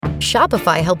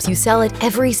Shopify helps you sell at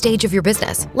every stage of your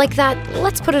business. Like that,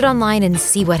 let's put it online and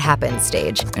see what happens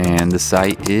stage. And the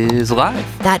site is live.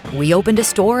 That we opened a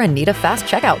store and need a fast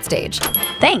checkout stage.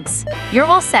 Thanks. You're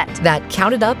all set. That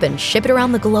count it up and ship it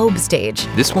around the globe stage.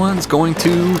 This one's going to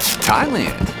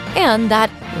Thailand. And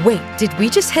that, wait, did we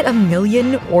just hit 1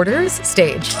 million orders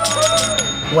stage?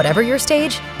 Whatever your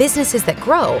stage, businesses that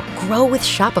grow with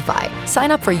Shopify.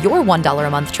 Sign up for your $1 a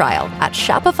month trial at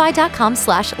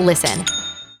shopify.com/listen.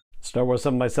 Star Wars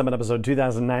 7x7 episode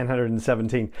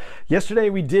 2917. Yesterday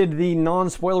we did the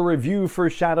non-spoiler review for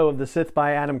Shadow of the Sith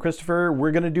by Adam Christopher.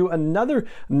 We're going to do another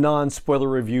non-spoiler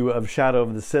review of Shadow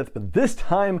of the Sith, but this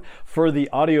time for the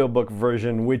audiobook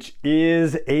version, which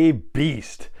is a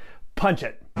beast. Punch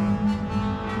it.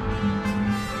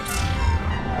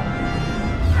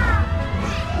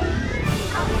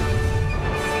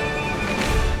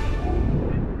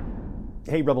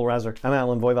 Hey Rebel Rouser, I'm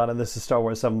Alan Voivod and this is Star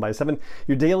Wars 7x7,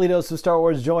 your daily dose of Star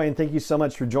Wars joy, and thank you so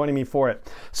much for joining me for it.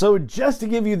 So just to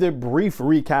give you the brief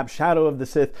recap, Shadow of the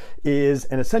Sith is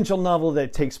an essential novel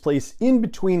that takes place in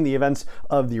between the events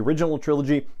of the original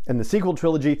trilogy and the sequel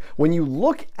trilogy. When you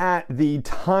look at the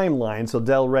timeline, so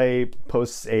Del Rey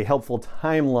posts a helpful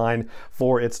timeline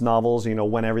for its novels, you know,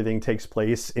 when everything takes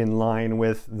place in line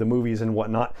with the movies and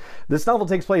whatnot. This novel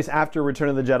takes place after Return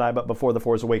of the Jedi, but before The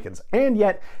Force Awakens. And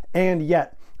yet,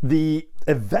 the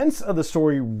events of the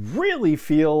story really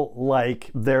feel like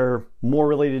they're more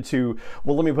related to,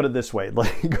 well, let me put it this way.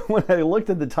 Like when I looked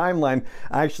at the timeline,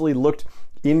 I actually looked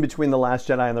in between The Last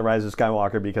Jedi and The Rise of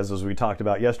Skywalker, because as we talked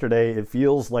about yesterday, it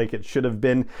feels like it should have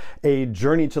been a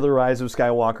Journey to the Rise of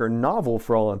Skywalker novel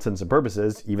for all intents and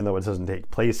purposes, even though it doesn't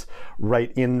take place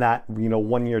right in that,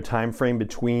 1 year time frame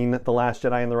between The Last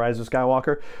Jedi and The Rise of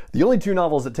Skywalker. The only two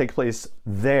novels that take place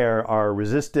there are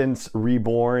Resistance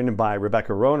Reborn by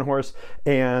Rebecca Roanhorse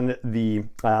and the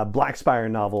Black Spire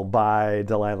novel by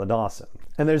Delilah Dawson.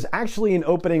 And there's actually an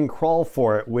opening crawl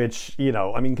for it, which,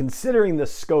 considering the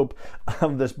scope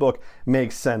of this book,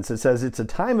 makes sense. It says, "It's a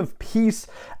time of peace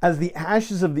as the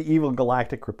ashes of the evil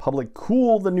Galactic Republic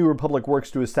cool. The New Republic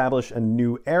works to establish a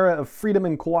new era of freedom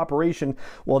and cooperation,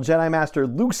 while Jedi Master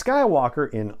Luke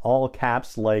Skywalker, in all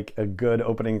caps like a good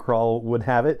opening crawl would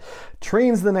have it,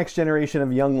 trains the next generation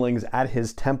of younglings at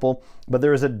his temple. But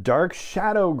there is a dark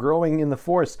shadow growing in the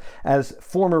Force as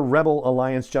former Rebel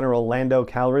Alliance General Lando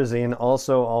Calrissian,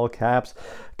 also all caps,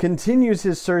 continues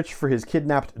his search for his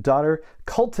kidnapped daughter.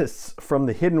 Cultists from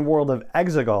the hidden world of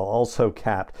Exegol, also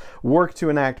capped, work to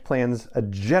enact plans a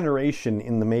generation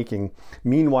in the making.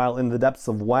 Meanwhile, in the depths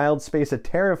of wild space, a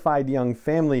terrified young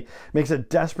family makes a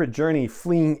desperate journey,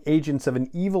 fleeing agents of an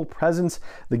evil presence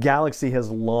the galaxy has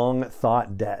long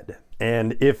thought dead."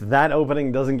 And if that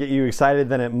opening doesn't get you excited,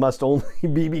 then it must only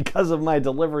be because of my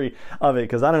delivery of it,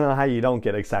 because I don't know how you don't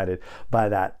get excited by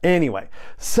that. Anyway,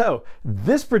 so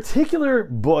this particular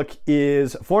book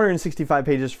is 465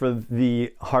 pages for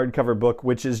the hardcover book,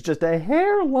 which is just a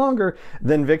hair longer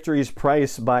than Victory's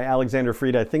Price by Alexander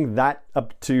Freed. I think that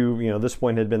up to this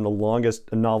point had been the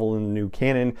longest novel in the new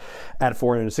canon at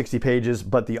 460 pages,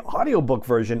 but the audiobook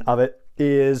version of it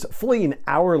is fully an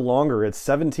hour longer. It's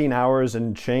 17 hours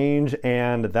and change,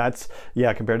 and that's,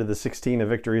 compared to the 16 of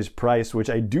Victory's Price, which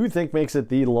I do think makes it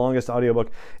the longest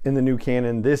audiobook in the new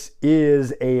canon. This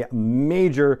is a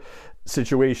major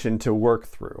situation to work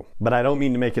through, but I don't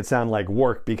mean to make it sound like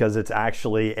work, because it's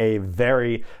actually a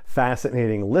very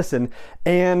fascinating listen.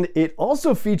 And it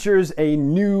also features a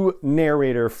new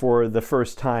narrator for the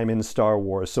first time in Star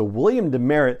Wars. So William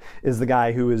Demerit is the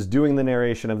guy who is doing the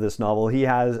narration of this novel. He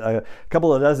has a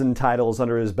couple of dozen titles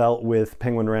under his belt with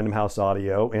Penguin Random House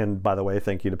Audio. And by the way,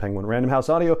 thank you to Penguin Random House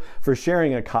Audio for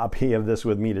sharing a copy of this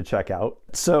with me to check out.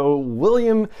 So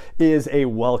William is a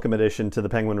welcome addition to the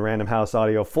Penguin Random House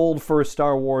Audio fold for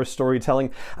Star Wars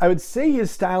storytelling. I would say his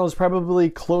style is probably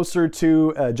closer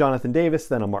to Jonathan Davis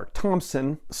than a Mark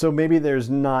Thompson. So maybe there's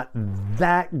not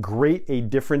that great a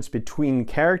difference between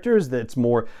characters. That's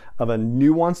more of a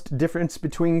nuanced difference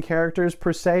between characters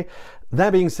per se.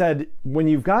 That being said, when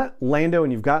you've got Lando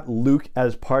and you've got Luke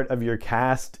as part of your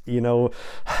cast, you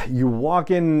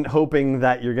walk in hoping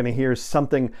that you're going to hear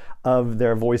something of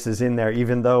their voices in there,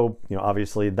 even though,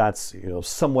 obviously that's,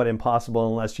 somewhat impossible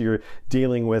unless you're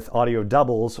dealing with audio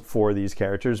doubles for these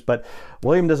characters. But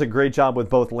William does a great job with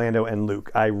both Lando and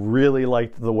Luke. I really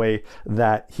liked the way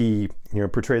that he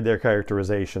portrayed their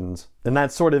characterizations. And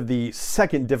that's sort of the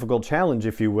second difficult challenge,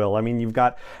 if you will. I mean, you've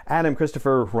got Adam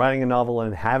Christopher writing a novel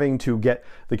and having to get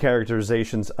the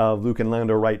characterizations of Luke and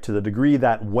Lando right to the degree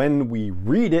that when we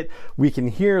read it, we can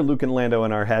hear Luke and Lando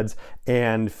in our heads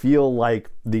and feel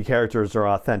like the characters are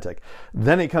authentic.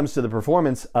 Then it comes to the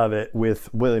performance of it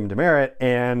with William Demerit,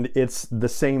 and it's the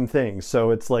same thing. So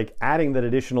it's like adding that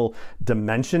additional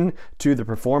dimension to the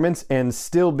performance and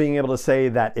still being able to say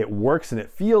that it works and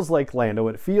it feels like Lando,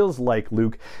 it feels like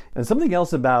Luke. And something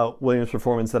else about William's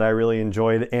performance that I really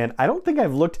enjoyed, and I don't think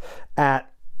I've looked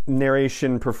at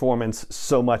narration performance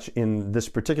so much in this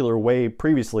particular way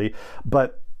previously,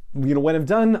 but when I've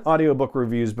done audiobook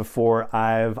reviews before,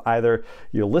 I've either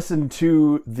listened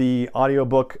to the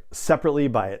audiobook separately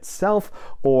by itself,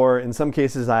 or in some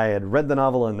cases I had read the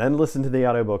novel and then listened to the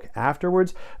audiobook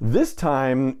afterwards. This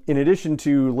time, in addition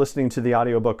to listening to the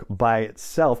audiobook by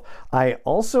itself, I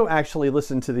also actually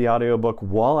listened to the audiobook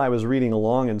while I was reading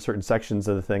along in certain sections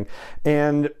of the thing.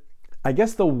 And I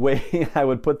guess the way I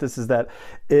would put this is that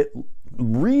it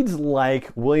reads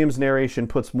like William's narration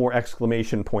puts more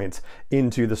exclamation points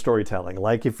into the storytelling.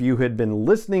 Like if you had been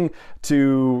listening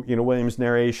to William's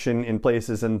narration in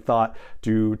places and thought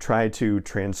to try to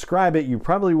transcribe it, you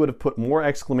probably would have put more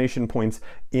exclamation points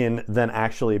in than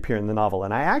actually appear in the novel.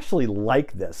 And I actually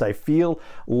like this. I feel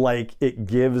like it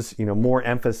gives more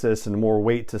emphasis and more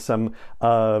weight to some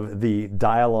of the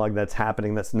dialogue that's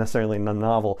happening that's necessarily in the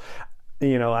novel.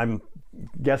 I'm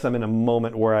in a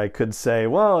moment where I could say,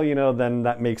 well, then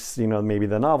that makes, maybe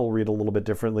the novel read a little bit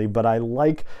differently, but I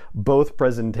like both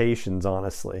presentations,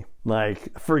 honestly.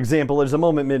 Like, for example, there's a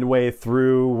moment midway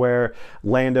through where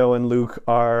Lando and Luke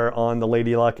are on the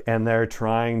Lady Luck and they're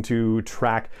trying to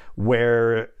track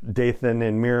where Dathan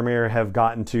and Miramir have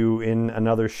gotten to in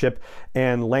another ship.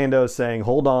 And Lando's saying,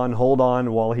 hold on,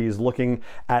 while he's looking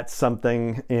at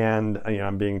something. And,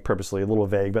 I'm being purposely a little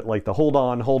vague, but like the hold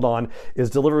on is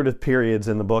delivered with periods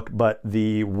in the book. But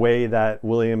the way that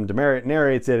William Demerit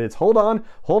narrates it, it's hold on,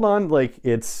 like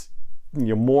it's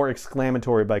more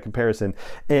exclamatory by comparison.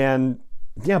 And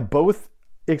yeah, both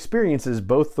experiences,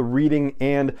 both the reading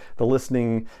and the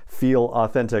listening, feel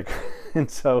authentic.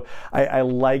 And so I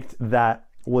liked that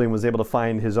William was able to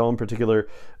find his own particular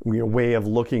way of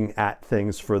looking at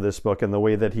things for this book, and the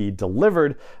way that he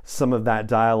delivered some of that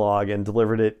dialogue and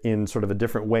delivered it in sort of a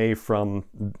different way from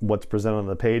what's presented on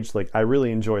the page. Like, I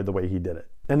really enjoyed the way he did it.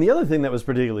 And the other thing that was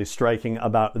particularly striking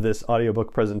about this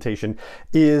audiobook presentation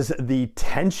is the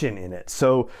tension in it.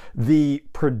 So the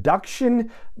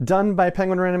production done by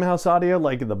Penguin Random House Audio,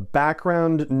 like the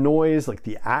background noise, like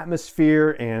the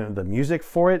atmosphere and the music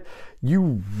for it,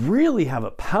 you really have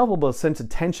a palpable sense of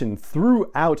tension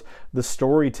throughout the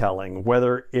storytelling,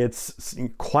 whether it's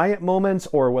quiet moments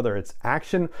or whether it's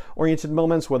action-oriented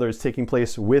moments, whether it's taking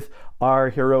place with our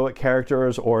heroic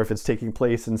characters or if it's taking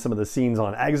place in some of the scenes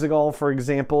on Exegol, for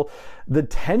example. The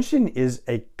tension is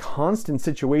a constant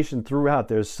situation throughout.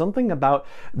 There's something about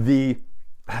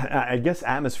I guess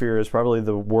atmosphere is probably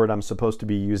the word I'm supposed to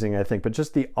be using, I think, but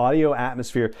just the audio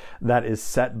atmosphere that is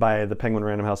set by the Penguin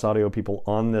Random House Audio people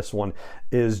on this one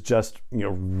is just,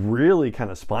 really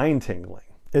kind of spine-tingling.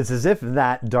 It's as if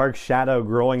that dark shadow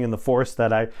growing in the forest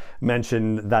that I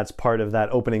mentioned, that's part of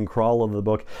that opening crawl of the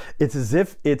book, it's as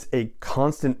if it's a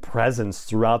constant presence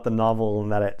throughout the novel and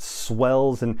that it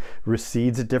swells and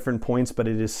recedes at different points, but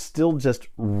it is still just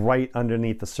right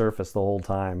underneath the surface the whole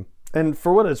time. And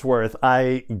for what it's worth,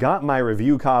 I got my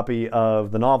review copy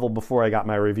of the novel before I got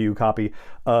my review copy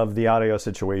of the audio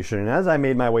situation. And as I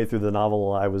made my way through the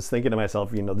novel, I was thinking to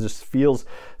myself, this feels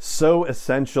so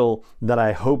essential that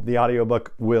I hope the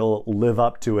audiobook will live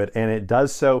up to it. And it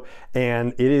does so.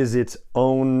 And it is its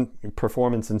own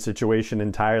performance and situation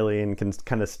entirely and can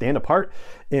kind of stand apart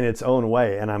in its own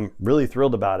way. And I'm really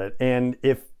thrilled about it. And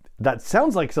if that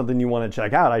sounds like something you want to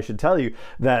check out, I should tell you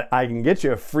that I can get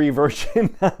you a free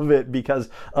version of it because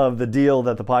of the deal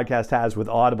that the podcast has with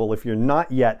Audible. If you're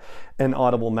not yet an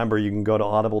Audible member, you can go to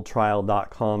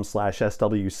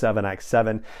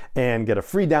audibletrial.com/SW7X7 and get a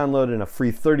free download and a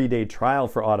free 30-day trial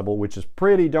for Audible, which is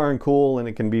pretty darn cool. And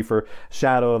it can be for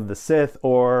Shadow of the Sith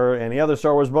or any other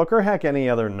Star Wars book, or heck, any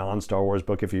other non-Star Wars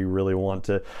book if you really want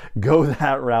to go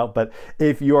that route. But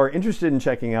if you are interested in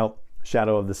checking out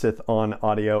Shadow of the Sith on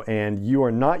audio and you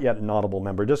are not yet an Audible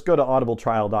member, just go to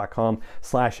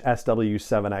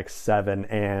audibletrial.com/SW7X7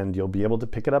 and you'll be able to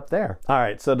pick it up there. All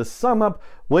right, so to sum up,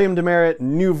 William Demerit,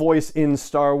 new voice in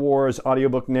Star Wars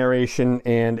audiobook narration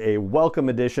and a welcome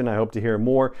addition. I hope to hear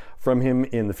more from him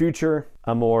in the future.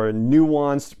 a more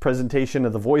nuanced presentation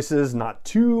of the voices, not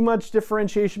too much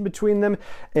differentiation between them,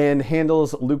 and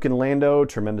handles Luke and Lando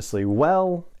tremendously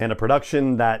well, and a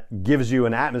production that gives you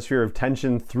an atmosphere of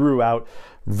tension throughout.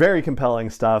 Very compelling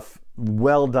stuff.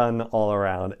 Well done all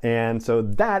around. And so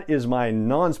that is my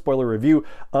non-spoiler review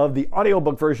of the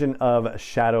audiobook version of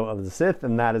Shadow of the Sith,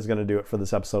 and that is going to do it for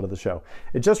this episode of the show.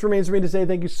 It just remains for me to say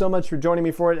thank you so much for joining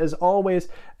me for it, as always,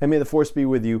 and may the Force be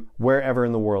with you wherever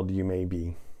in the world you may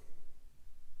be.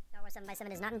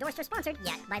 7x7 is not endorsed or sponsored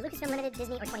yet by Lucasfilm Limited,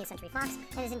 Disney, or 20th Century Fox,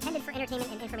 and is intended for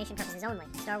entertainment and information purposes only.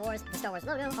 Star Wars, the Star Wars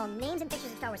logo, all names and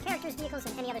pictures of Star Wars characters, vehicles,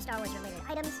 and any other Star Wars related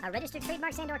items are registered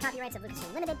trademarks and/or copyrights of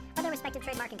Lucasfilm Limited, by their respective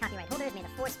trademark and copyright holders. May the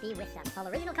Force be with them. All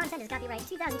original content is copyright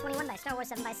 2021 by Star Wars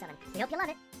 7x7. We hope you love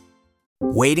it.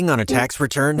 Waiting on a tax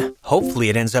return? Hopefully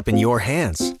it ends up in your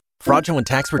hands. Fraudulent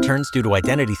tax returns due to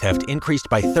identity theft increased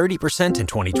by 30% in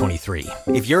 2023.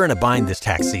 If you're in a bind this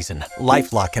tax season,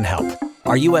 LifeLock can help.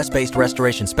 Our U.S.-based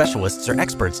restoration specialists are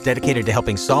experts dedicated to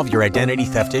helping solve your identity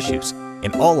theft issues.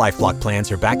 And all LifeLock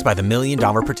plans are backed by the $1 Million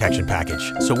Protection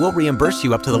Package. So we'll reimburse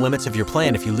you up to the limits of your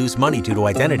plan if you lose money due to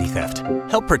identity theft.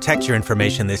 Help protect your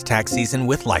information this tax season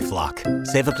with LifeLock.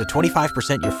 Save up to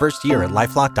 25% your first year at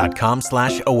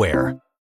LifeLock.com/aware.